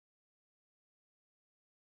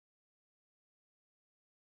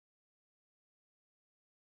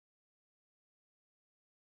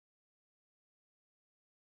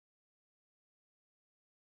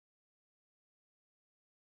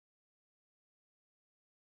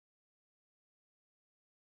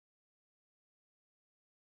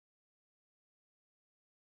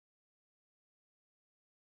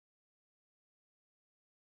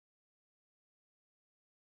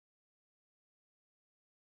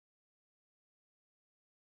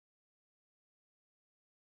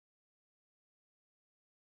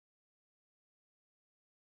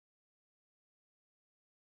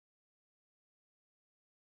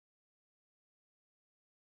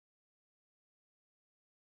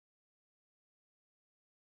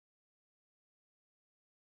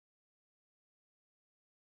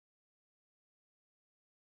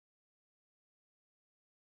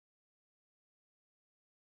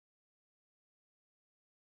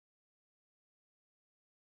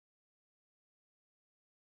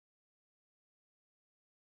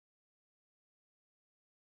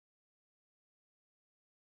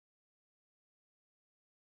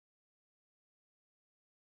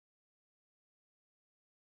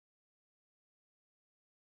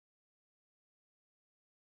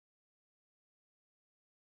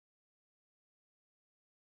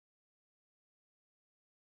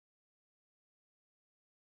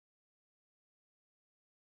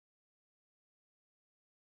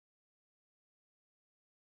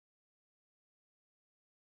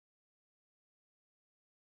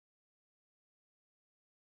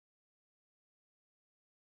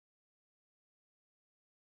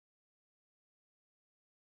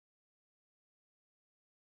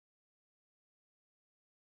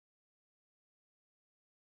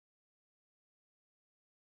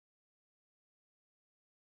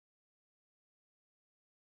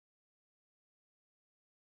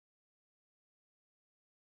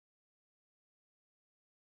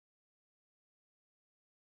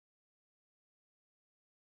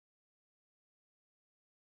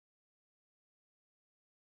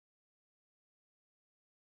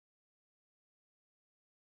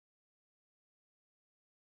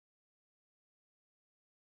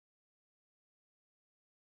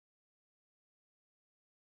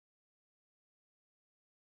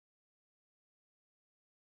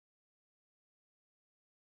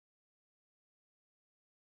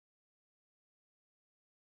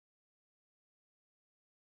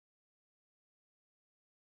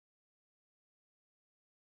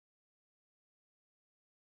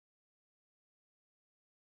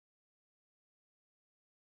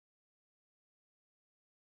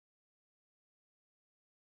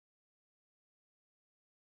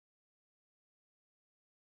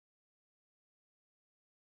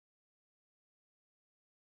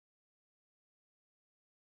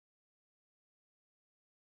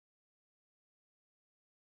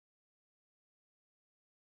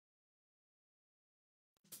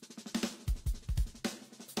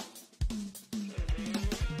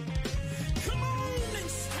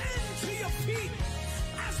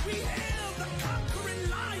we hail the conquering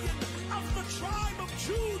lion of the tribe of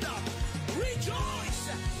Judah. Rejoice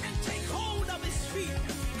and take hold of his feet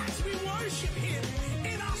as we worship him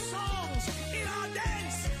in our songs, in our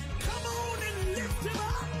dance. Come on and lift him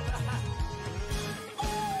up.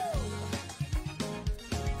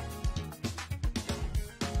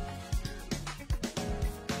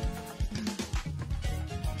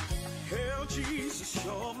 Hail Jesus,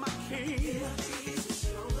 you're my King.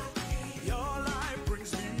 Your life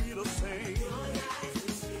brings me to sing.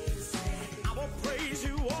 I will praise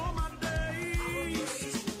you all my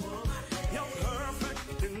days. You're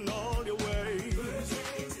perfect in all your ways.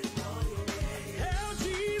 Hail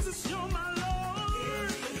Jesus, you're my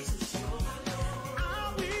Lord.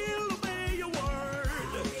 I will obey your word.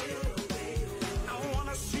 I want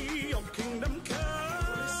to see your kingdom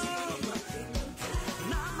come.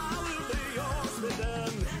 Not my will, but yours be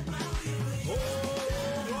done. Oh,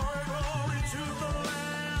 glory, glory to the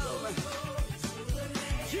Lamb.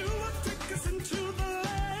 You will take us into the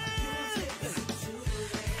land,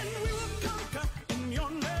 and we will conquer in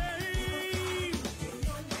your name,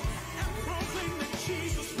 and proclaim that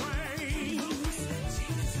Jesus reigns.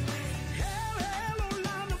 Hail, hail, O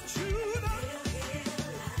Lion of Judah.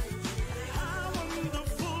 How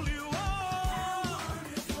wonderful you are.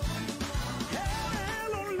 Hail,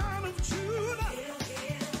 hail, O Lion of Judah.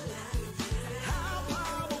 How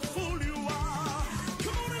powerful you are.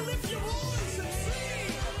 Come on and lift your voice and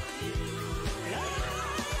sing.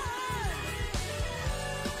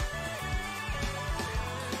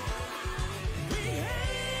 We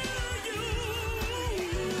hail you,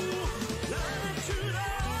 Lion of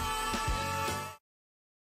Judah.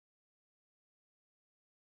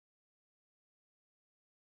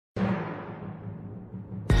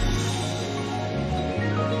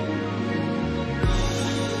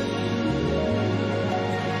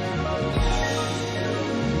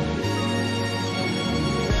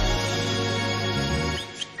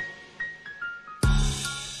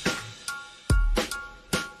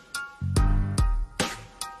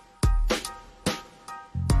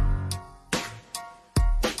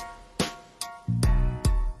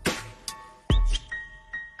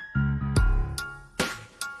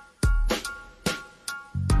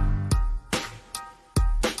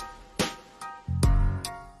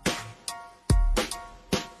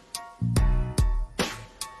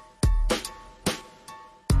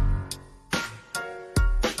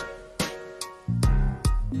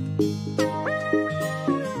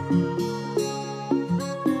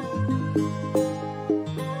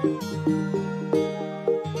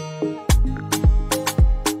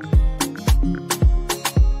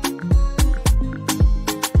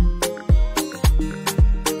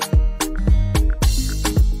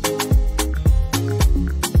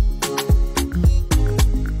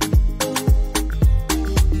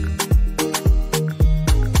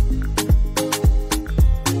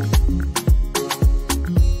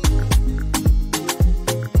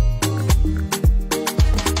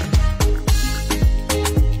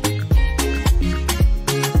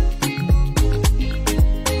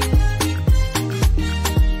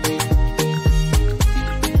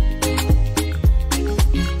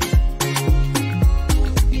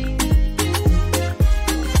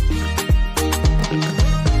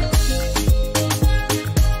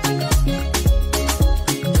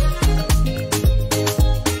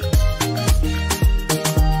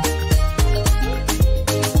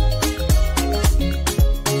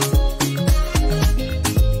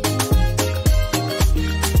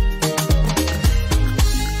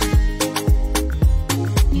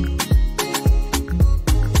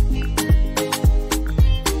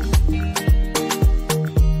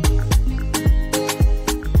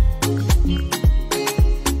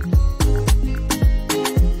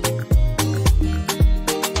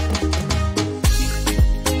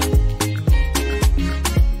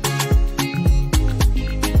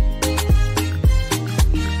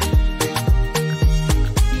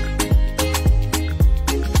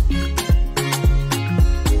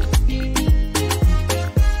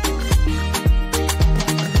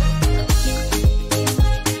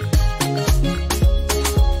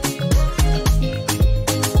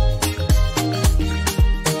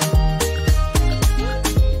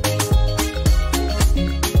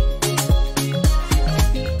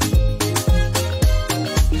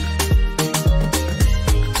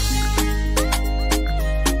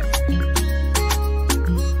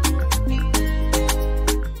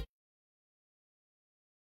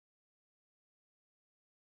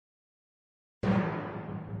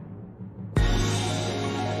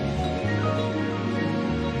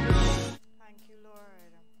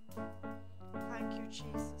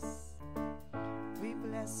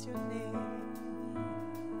 bless your name.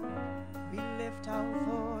 We lift our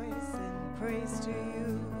voice in praise to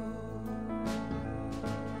you.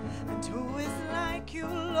 And who is like you,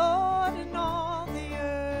 Lord, in all the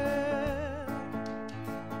earth?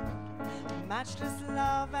 Matchless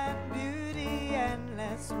love and beauty,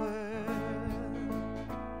 endless worth.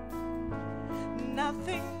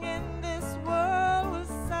 Nothing in this world will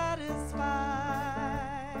satisfy.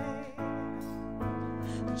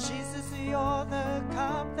 Jesus, you're the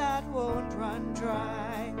cup that won't run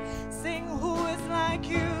dry. Sing, who is like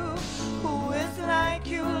you? Who is like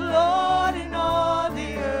you, Lord, in all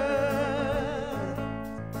the earth?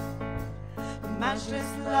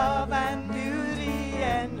 Matchless love and beauty,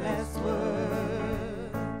 endless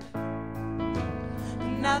worth.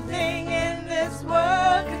 Nothing in this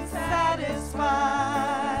world can satisfy.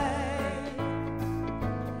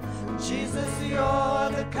 Jesus, you're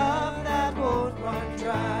the cup that won't run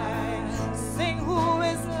dry. Sing, who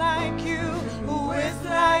is like you? Who is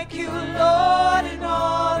like you, Lord, in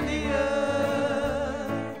all the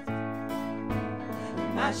earth?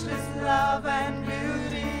 Matchless love and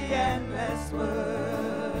beauty, endless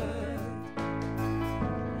worth.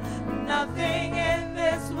 Nothing in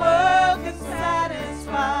this world can satisfy.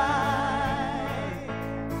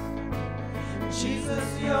 Jesus,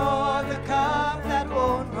 you're the cup that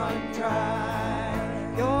won't run dry.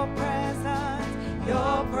 Your presence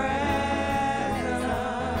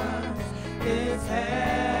is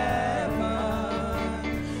heaven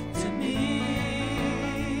to me.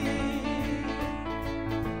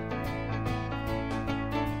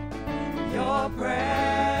 Your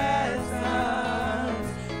presence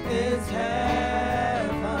is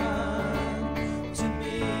heaven to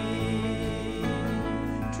me.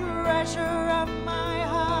 Treasure of my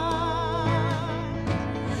heart,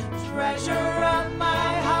 treasure of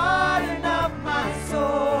my heart and of my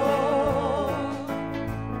soul.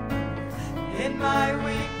 In my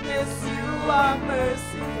weakness you are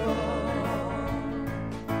merciful.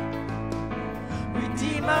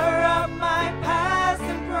 Redeemer of my past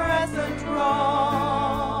and present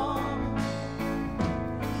wrong.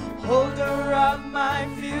 Holder of my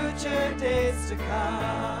future days to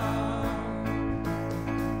come.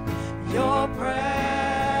 Your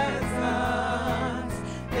presence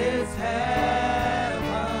is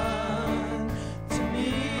heaven to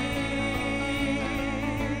me.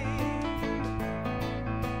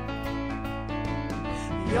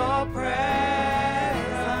 Your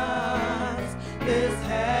presence is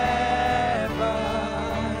heaven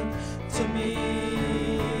to me,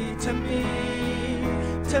 to me,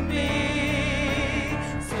 to me.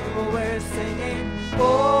 So we're singing,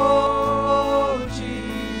 oh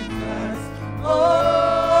Jesus,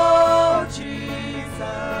 oh Jesus.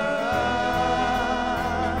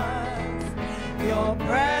 Your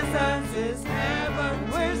presence is heaven.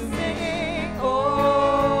 We're singing,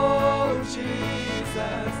 oh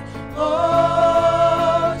Jesus,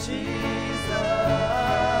 oh Jesus.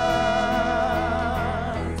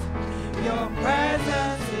 Your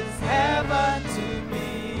presence is heaven to me.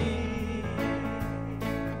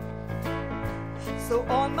 So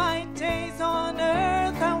all my days on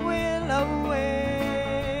earth I will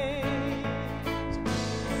await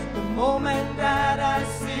the moment that I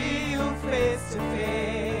see you face to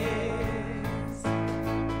face.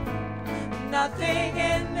 Nothing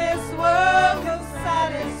in this world can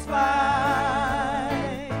satisfy.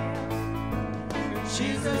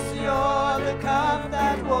 Jesus, you're the cup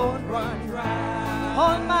that won't run dry.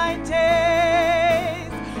 All my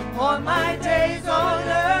days on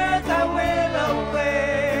earth I will await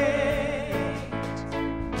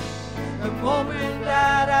the moment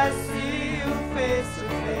that I see you face to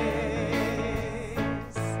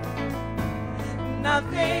face.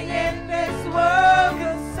 Nothing in this world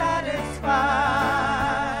can satisfy.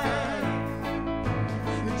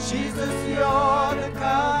 Jesus,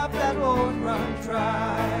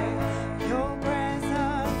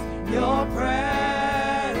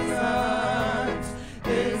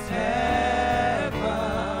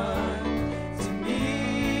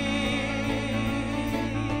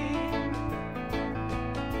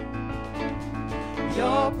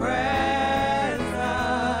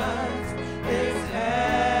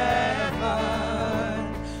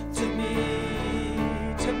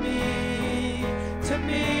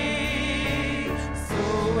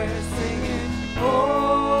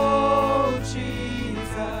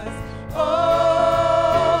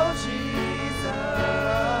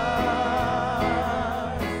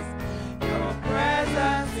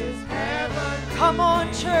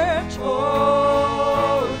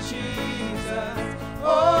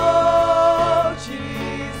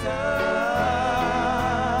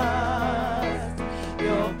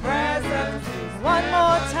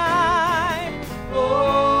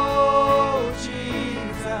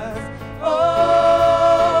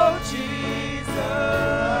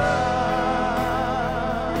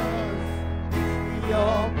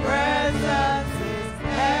 Your presence is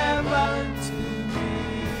heaven to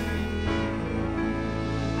me.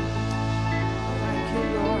 Thank you,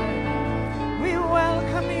 Lord. We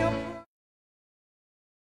welcome your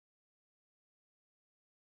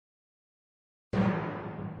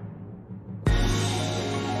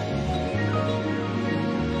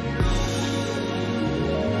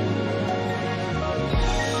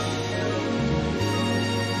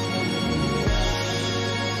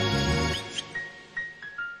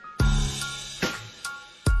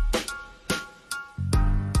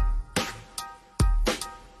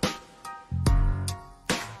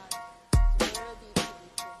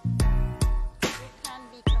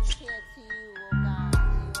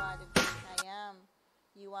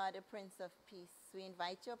the Prince of Peace. We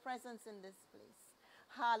invite your presence in this place.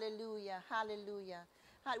 Hallelujah, hallelujah.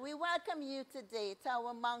 We welcome you today to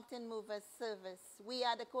our Mountain Movers service. We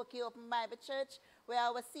are the Koki Open Bible Church, where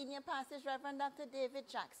our senior pastor is Reverend Dr. David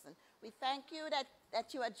Jackson. We thank you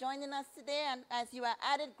that you are joining us today, and as you are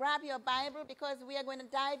at it, grab your Bible because we are going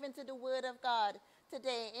to dive into the Word of God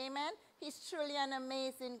today. Amen. He's truly an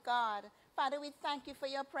amazing God. Father, we thank you for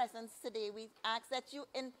your presence today. We ask that you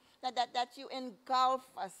that you engulf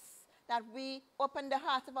us, that we open the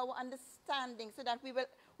heart of our understanding so that we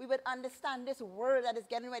will understand this word that is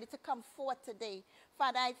getting ready to come forth today.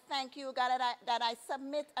 Father, I thank you, God, that I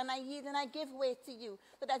submit and I yield and I give way to you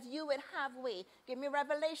so that you would have way. Give me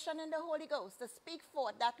revelation in the Holy Ghost to speak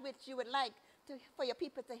forth that which you would like for your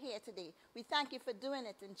people to hear today. We thank you for doing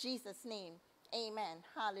it in Jesus' name. Amen.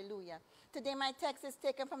 Hallelujah. Today my text is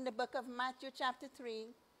taken from the book of Matthew chapter 3,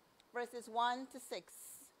 verses 1 to 6.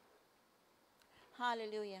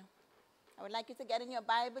 Hallelujah. I would like you to get in your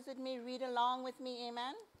Bibles with me, read along with me,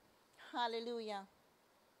 amen. Hallelujah.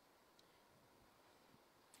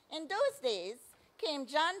 In those days came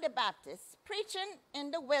John the Baptist, preaching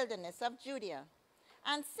in the wilderness of Judea,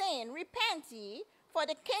 and saying, Repent ye, for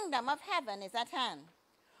the kingdom of heaven is at hand.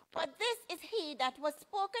 For this is he that was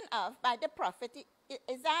spoken of by the prophet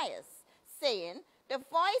Isaiah, saying, The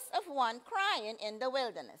voice of one crying in the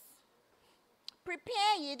wilderness,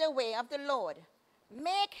 Prepare ye the way of the Lord,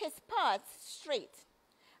 make his paths straight.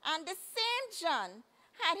 And the same John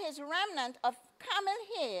had his remnant of camel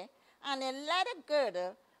hair and a leather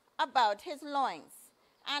girdle about his loins,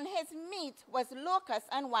 and his meat was locusts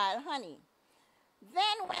and wild honey.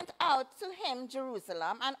 Then went out to him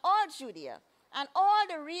Jerusalem and all Judea, and all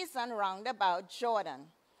the region round about Jordan,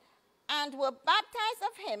 and were baptized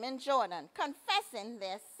of him in Jordan, confessing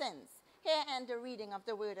their sins. Here ends the reading of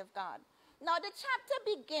the word of God. Now the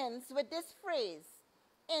chapter begins with this phrase,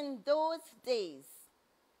 in those days.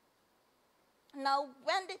 Now,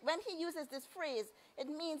 when he uses this phrase, it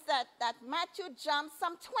means that Matthew jumps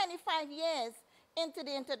some 25 years into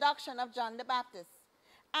the introduction of John the Baptist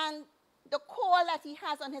and the call that he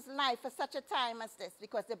has on his life for such a time as this,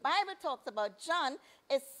 because the Bible talks about John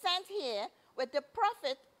is sent here with the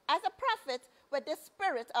prophet, as a prophet with the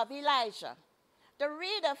spirit of Elijah. The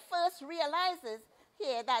reader first realizes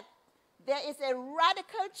here that there is a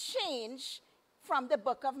radical change from the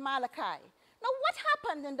book of Malachi. Now, what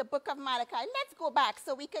happened in the book of Malachi? Let's go back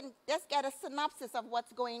so we can just get a synopsis of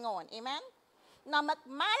what's going on. Amen? Now,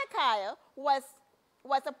 Malachi was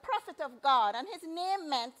a prophet of God, and his name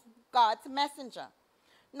meant God's messenger.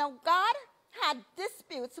 Now, God had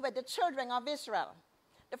disputes with the children of Israel.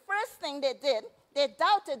 The first thing they did, they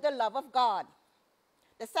doubted the love of God.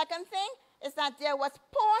 The second thing is that there was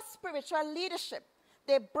poor spiritual leadership.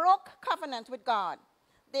 They broke covenant with God.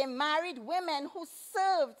 They married women who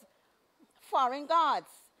served foreign gods,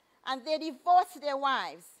 and they divorced their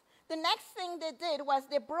wives. The next thing they did was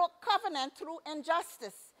they broke covenant through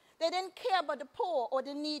injustice. They didn't care about the poor or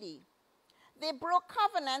the needy. They broke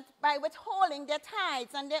covenant by withholding their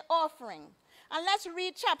tithes and their offering. And let's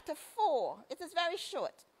read chapter 4. It is very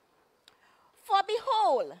short. For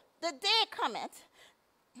behold, the day cometh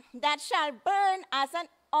that shall burn as an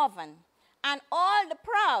oven, and all the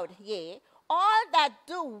proud, yea, all that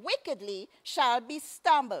do wickedly shall be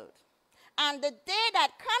stumbled. And the day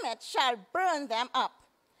that cometh shall burn them up,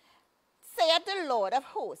 saith the Lord of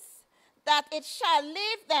hosts, that it shall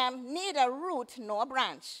leave them neither root nor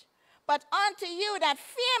branch. But unto you that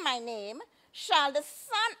fear my name shall the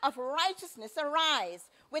Son of Righteousness arise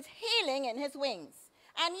with healing in his wings.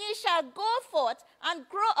 And ye shall go forth and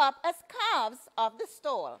grow up as calves of the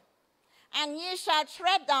stall. And ye shall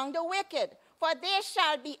tread down the wicked, for there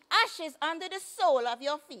shall be ashes under the sole of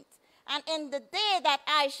your feet. And in the day that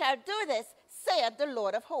I shall do this, saith the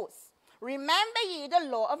Lord of hosts, remember ye the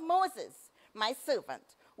law of Moses, my servant,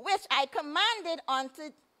 which I commanded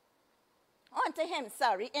unto him,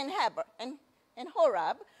 in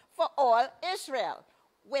Horeb, for all Israel,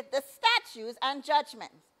 with the statutes and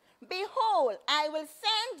judgments. Behold, I will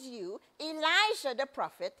send you Elijah the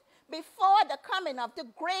prophet before the coming of the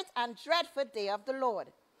great and dreadful day of the Lord.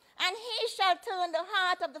 And he shall turn the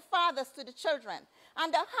heart of the fathers to the children,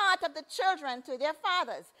 and the heart of the children to their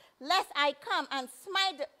fathers, lest I come and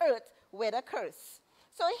smite the earth with a curse.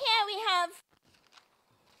 So here we have,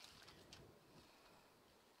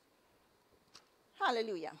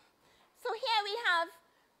 hallelujah. So here we have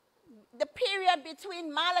the period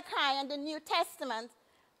between Malachi and the New Testament,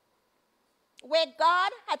 where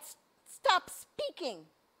God had stopped speaking.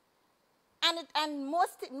 And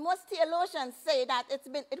most theologians say that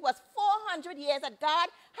it was 400 years that God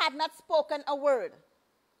had not spoken a word.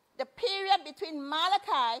 The period between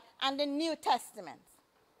Malachi and the New Testament,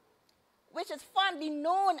 which is fondly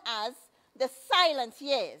known as the silent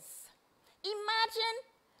years. Imagine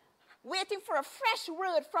waiting for a fresh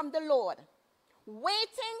word from the Lord,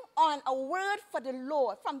 waiting on a word from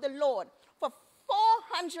the Lord for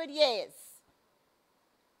 400 years.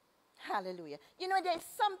 Hallelujah. You know, there's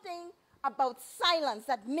something about silence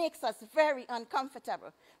that makes us very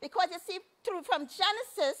uncomfortable. Because you see, from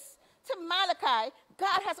Genesis to Malachi,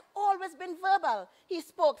 God has always been verbal. He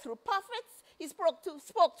spoke through prophets, he spoke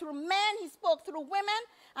through men, he spoke through women,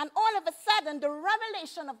 and all of a sudden the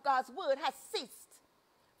revelation of God's word has ceased.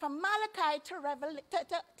 From Malachi to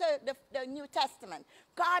the New Testament,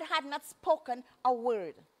 God had not spoken a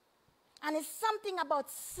word. And it's something about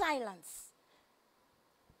silence.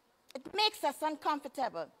 It makes us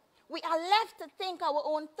uncomfortable. We are left to think our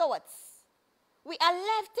own thoughts. We are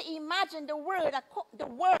left to imagine the world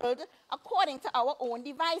according to our own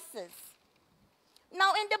devices.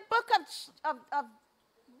 Now, in the book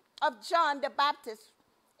of John the Baptist,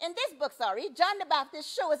 in this book, John the Baptist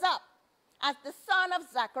shows up as the son of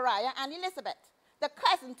Zachariah and Elizabeth, the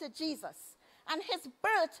cousin to Jesus. And his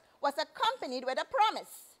birth was accompanied with a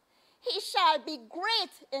promise. He shall be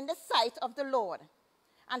great in the sight of the Lord.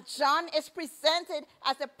 And John is presented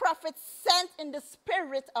as a prophet sent in the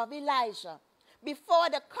spirit of Elijah before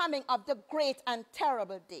the coming of the great and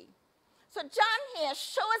terrible day. So John here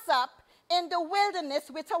shows up in the wilderness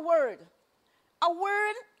with a word. A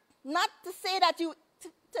word not to say that to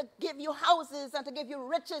give you houses and to give you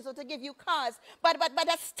riches or to give you cars, but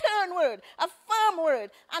a stern word, a firm word.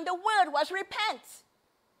 And the word was repent.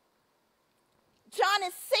 John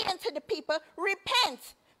is saying to the people,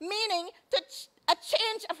 repent, meaning a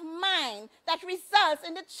change of mind that results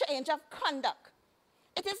in the change of conduct.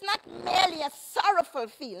 It is not merely a sorrowful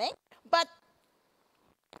feeling, but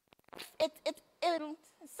it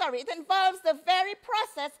involves the very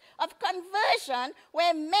process of conversion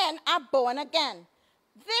where men are born again.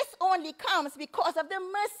 This only comes because of the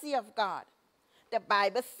mercy of God. The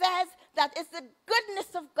Bible says that it's the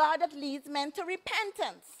goodness of God that leads men to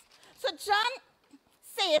repentance. So John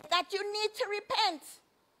says that you need to repent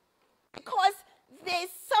because there's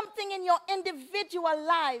something in your individual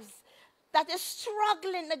lives that is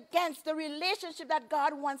struggling against the relationship that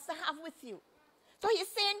God wants to have with you. So he's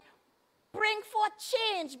saying, bring forth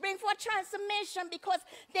change, bring forth transformation, because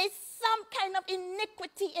there's some kind of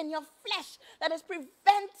iniquity in your flesh that is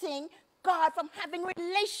preventing God from having a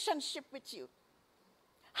relationship with you.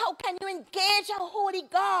 How can you engage a holy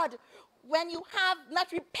God when you have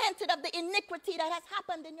not repented of the iniquity that has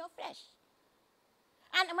happened in your flesh?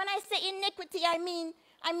 And when I say iniquity, I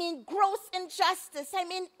mean gross injustice, I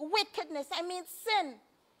mean wickedness, I mean sin.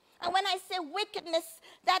 And when I say wickedness,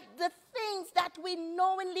 that the things that we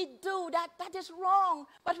knowingly do, that is wrong,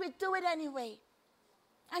 but we do it anyway.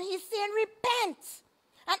 And he's saying repent.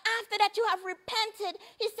 And after that you have repented,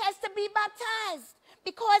 he says to be baptized.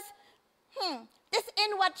 Because this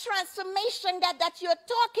inward transformation that you're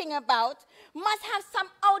talking about must have some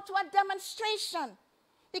outward demonstration.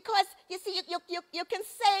 Because, you see, you can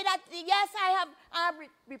say that, yes, I have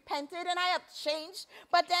repented and I have changed,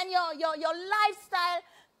 but then your lifestyle,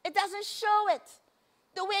 it doesn't show it.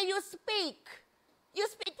 The way you speak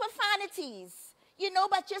profanities,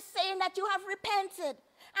 but you're saying that you have repented.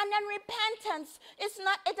 And then repentance is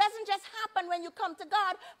not, it doesn't just happen when you come to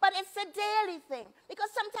God, but it's a daily thing. Because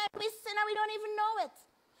sometimes we sin and we don't even know it.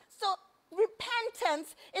 So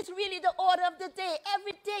repentance is really the order of the day.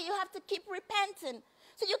 Every day you have to keep repenting.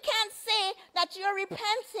 So you can't say that you're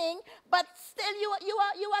repenting, but still you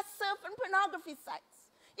are surfing pornography sites.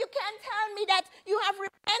 You can't tell me that you have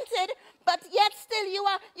repented, but yet still you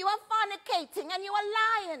are fornicating and you are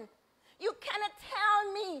lying. You cannot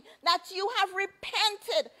tell me that you have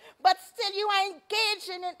repented, but still you are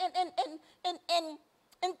engaging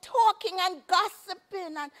in talking and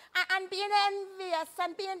gossiping and being envious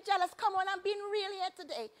and being jealous. Come on, I'm being real here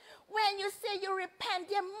today. When you say you repent,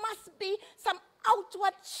 there must be some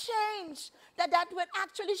outward change that would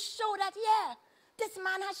actually show that, yeah, this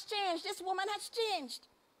man has changed, this woman has changed.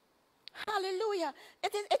 Hallelujah.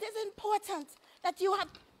 It is important that you have,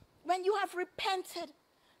 when you have repented,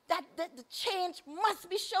 that the change must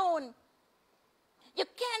be shown. You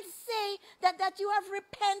can't say that you have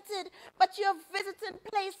repented, but you're visiting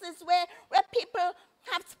places where people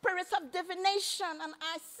have spirits of divination. And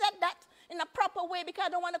I said that in a proper way because I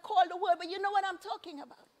don't want to call the word, but you know what I'm talking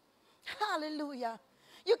about. Hallelujah.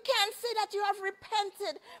 You can't say that you have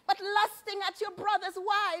repented, but lusting at your brother's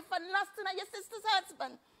wife and lusting at your sister's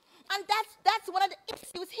husband. And that's one of the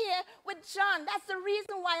issues here with John. That's the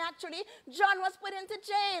reason why actually John was put into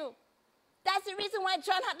jail. That's the reason why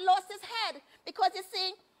John had lost his head. Because you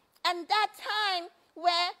see, and that time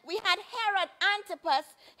where we had Herod Antipas,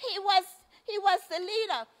 he was the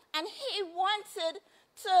leader. And he wanted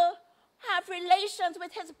to have relations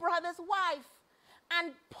with his brother's wife.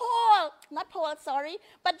 And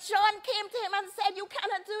but John came to him and said, you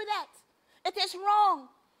cannot do that. It is wrong.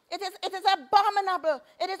 It is abominable.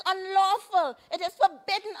 It is unlawful. It is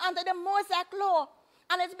forbidden under the Mosaic law.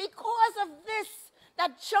 And it's because of this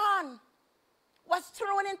that John was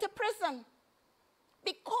thrown into prison.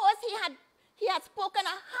 Because he had spoken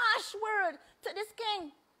a harsh word to this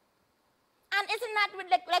king. And isn't that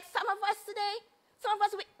like some of us today? Some of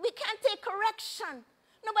us, we can't take correction.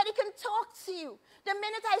 Nobody can talk to you. The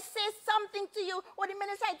minute I say something to you, or the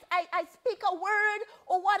minute I speak a word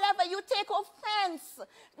or whatever, you take offense.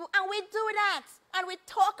 And we do that. And we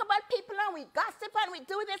talk about people and we gossip and we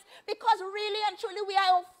do this because really and truly we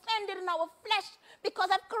are offended in our flesh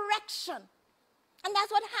because of correction. And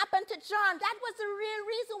that's what happened to John. That was the real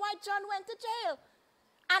reason why John went to jail.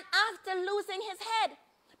 And after losing his head,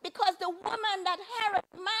 because the woman that Herod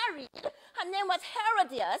married, her name was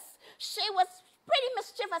Herodias, she was pretty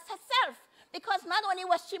mischievous herself, because not only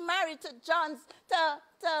was she married to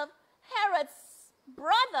Herod's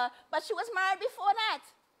brother, but she was married before that,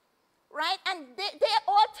 right? And they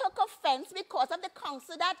all took offense because of the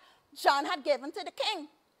counsel that John had given to the king.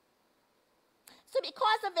 So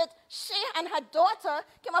because of it, she and her daughter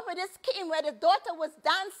came up with this scheme where the daughter was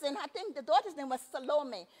dancing. I think the daughter's name was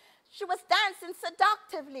Salome. She was dancing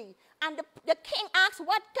seductively. And the king asked,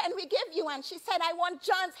 what can we give you? And she said, I want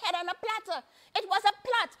John's head on a platter. It was a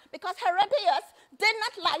plot because Herodias did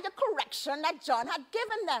not like the correction that John had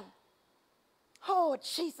given them. Oh,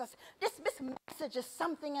 Jesus. This message is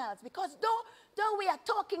something else. Because though we are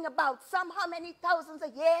talking about how many thousands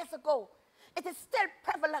of years ago, it is still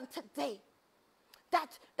prevalent today. That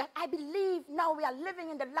I believe now we are living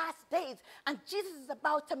in the last days. And Jesus is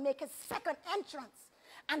about to make his second entrance.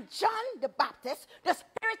 And John the Baptist, the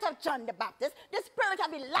spirit of John the Baptist, the spirit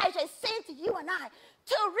of Elijah is saying to you and I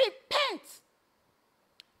to repent.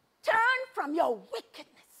 Turn from your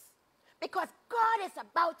wickedness. Because God is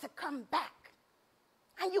about to come back.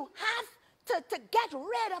 And you have to get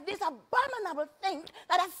rid of these abominable things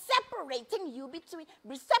that are separating you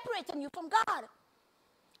from God.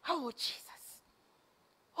 Oh, Jesus.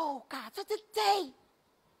 Oh, God. So today,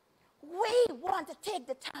 we want to take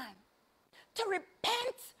the time to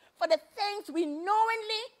repent for the things we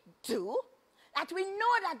knowingly do, that we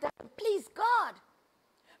know that doesn't please God.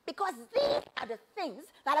 Because these are the things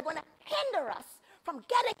that are going to hinder us from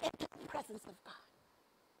getting into the presence of God.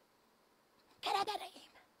 Can I get an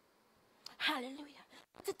amen? Hallelujah.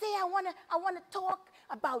 Today I want to talk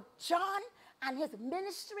about John and his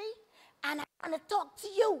ministry, and I want to talk to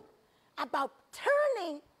you about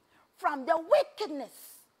turning from the wickedness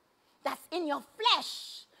that's in your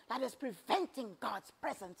flesh that is preventing God's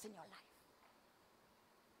presence in your life.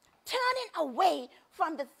 Turning away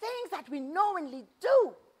from the things that we knowingly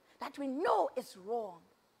do, that we know is wrong.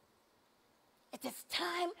 It is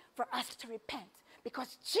time for us to repent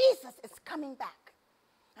because Jesus is coming back.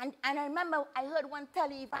 And I remember I heard one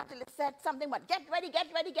televangelist said something about get ready, get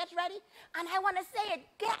ready, get ready. And I want to say it,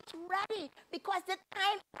 get ready, because the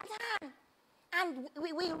time is on. And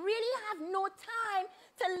we really have no time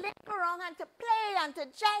to linger around and to play and to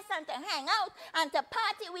jest and to hang out and to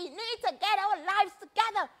party. We need to get our lives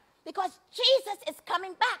together because Jesus is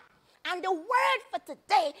coming back. And the word for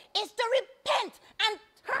today is to repent and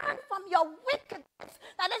turn from your wickedness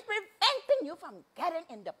that is preventing you from getting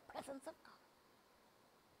in the presence of God.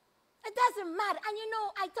 It doesn't matter. And you know,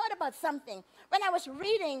 I thought about something. When I was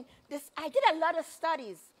reading this, I did a lot of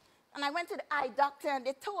studies. And I went to the eye doctor and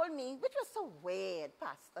they told me, which was so weird,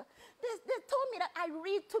 Pastor. They told me that I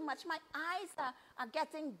read too much. My eyes are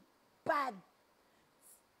getting bad.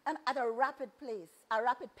 and at a rapid pace.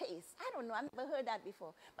 I don't know, I've never heard that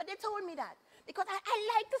before. But they told me that because I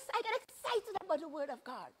like this, I get excited about the word of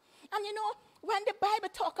God. And you know, when the Bible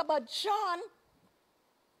talk about John,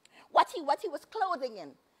 what he was clothing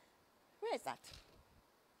in. Where is that?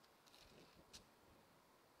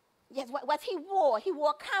 Yes, what he wore. He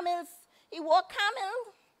wore camel's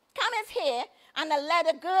hair and a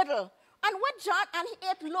leather girdle. And what John, and he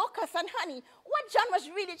ate locusts and honey. What John was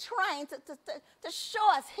really trying to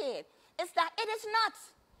show us here is that it is not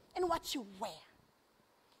in what you wear.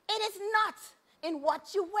 It is not in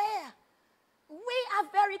what you wear. We are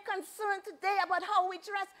very concerned today about how we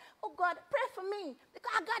dress. Oh God, pray for me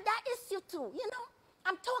because I got that issue too, you know.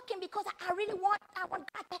 I'm talking because I want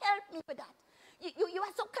God to help me with that. You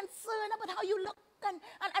are so concerned about how you look and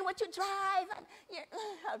what you drive. And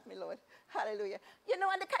help me, Lord. Hallelujah. You know,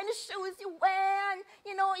 and the kind of shoes you wear. And,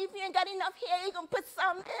 you know, if you ain't got enough hair, you're going to put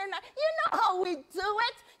some in. You know how we do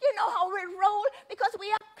it. You know how we roll. Because we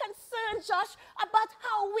are concerned, Josh, about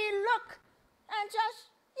how we look. And Josh,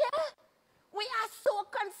 yeah, we are so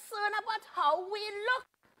concerned about how we look.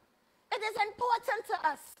 It is important to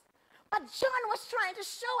us. But John was trying to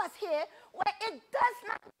show us here where it does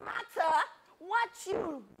not matter what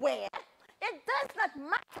you wear. It does not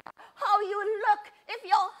matter how you look if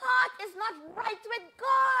your heart is not right with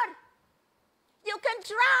God. You can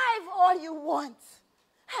drive all you want.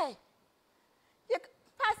 Hey,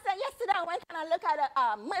 Pastor, yesterday I went and I looked at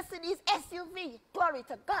a Mercedes SUV. Glory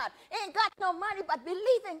to God. Ain't got no money, but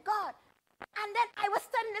believe in God. And then I was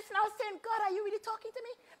studying this and I was saying, God, are you really talking to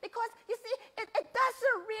me? Because, you see, it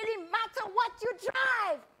doesn't really matter what you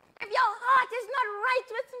drive if your heart is not right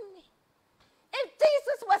with me. If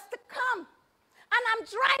Jesus was to come and I'm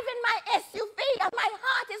driving my SUV and my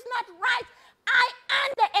heart is not right, I am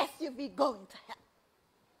the SUV going to hell.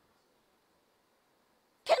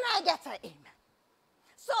 Can I get an amen?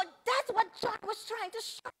 So that's what John was trying to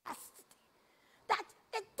show us today. That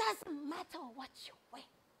it doesn't matter what you wear.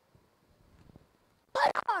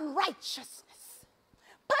 Put on righteousness.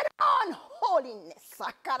 Put on holiness.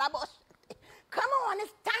 Come on,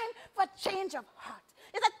 it's time for change of heart.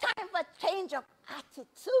 It's a time for change of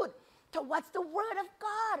attitude towards the word of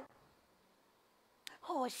God.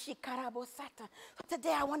 Oh, shikarabosata. So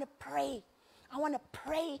today I want to pray. I want to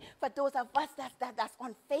pray for those of us that's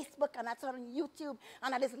on Facebook and that's on YouTube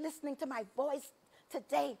and that is listening to my voice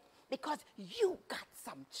today because you got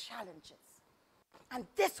some challenges. And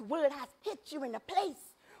this word has hit you in a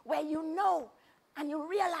place where you know and you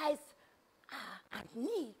realize, I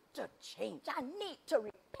need to change. I need to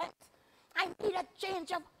repent. I need a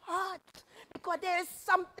change of heart because there is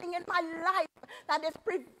something in my life that is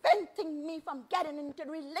preventing me from getting into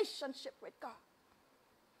relationship with God.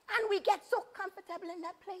 And we get so comfortable in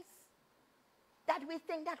that place that we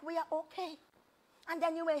think that we are okay. And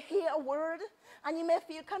then you may hear a word and you may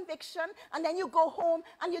feel conviction and then you go home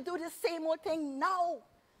and you do the same old thing. No,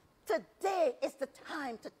 today is the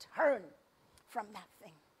time to turn from that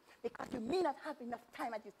thing because you may not have enough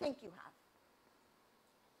time as you think you have.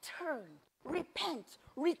 Turn, repent,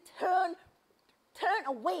 return, turn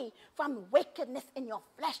away from wickedness in your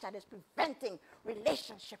flesh that is preventing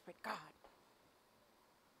relationship with God.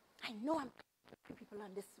 I know I'm talking to people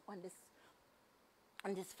on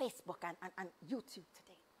this Facebook and YouTube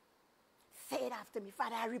today. Say it after me.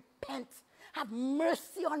 Father, I repent. Have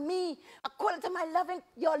mercy on me according to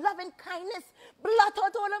your loving kindness. Blot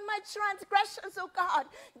out all of my transgressions, oh God.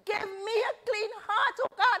 Give me a clean heart, oh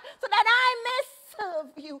God, so that I may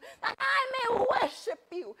serve you, that I may worship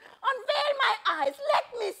you. Unveil my eyes.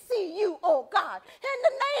 Let me see you, oh God, in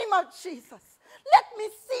the name of Jesus. Let me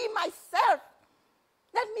see myself.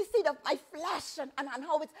 Let me see my flesh and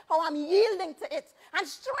how I'm yielding to it. And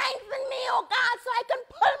strengthen me, oh God, so I can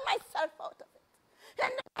pull myself out of it. In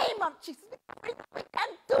the name of Jesus, we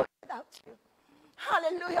can't do it without you.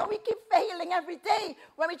 Hallelujah. We keep failing every day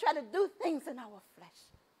when we try to do things in our flesh.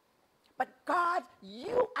 But God,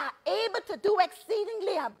 you are able to do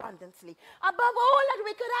exceedingly abundantly, above all that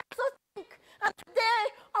we could ask or think. And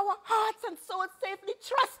today, our hearts and souls safely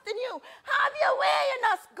trust in you. Have your way in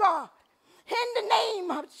us, God. In the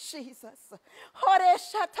name of Jesus.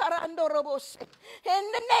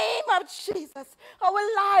 In the name of Jesus, our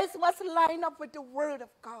lives must line up with the word of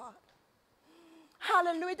God.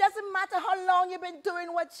 Hallelujah. It doesn't matter how long you've been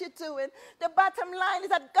doing what you're doing. The bottom line is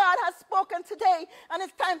that God has spoken today, and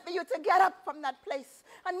it's time for you to get up from that place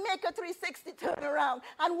and make a 360 turn around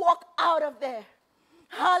and walk out of there.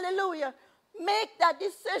 Hallelujah. Make that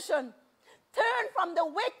decision. Turn from the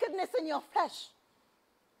wickedness in your flesh.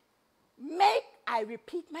 I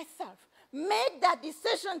repeat myself, make that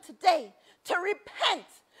decision today to repent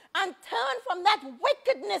and turn from that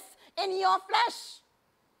wickedness in your flesh.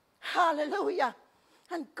 Hallelujah.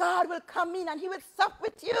 And God will come in and he will sup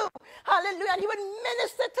with you. Hallelujah. And he will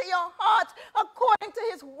minister to your heart according to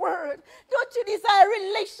his word. Don't you desire a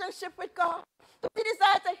relationship with God? Don't you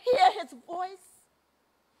desire to hear his voice?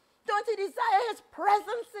 Don't you desire his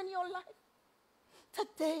presence in your life?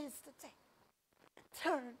 Today is the day.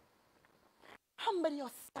 Turn. Humble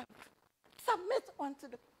yourself. Submit unto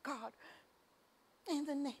the God in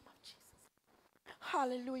the name of Jesus.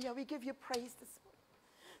 Hallelujah. We give you praise this morning.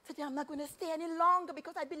 Today I'm not going to stay any longer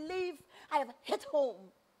because I believe I have hit home.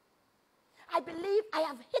 I believe I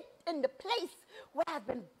have hit in the place where I've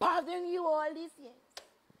been bothering you all these years.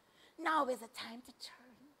 Now is the time to turn.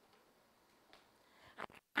 I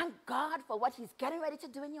thank God for what he's getting ready to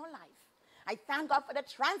do in your life. I thank God for the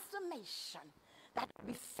transformation that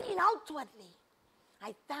will be seen outwardly.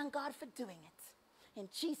 I thank God for doing it. In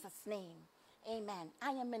Jesus' name, amen.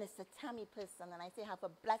 I am Minister Thamio Purcell, and I say have a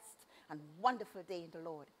blessed and wonderful day in the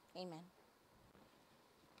Lord. Amen.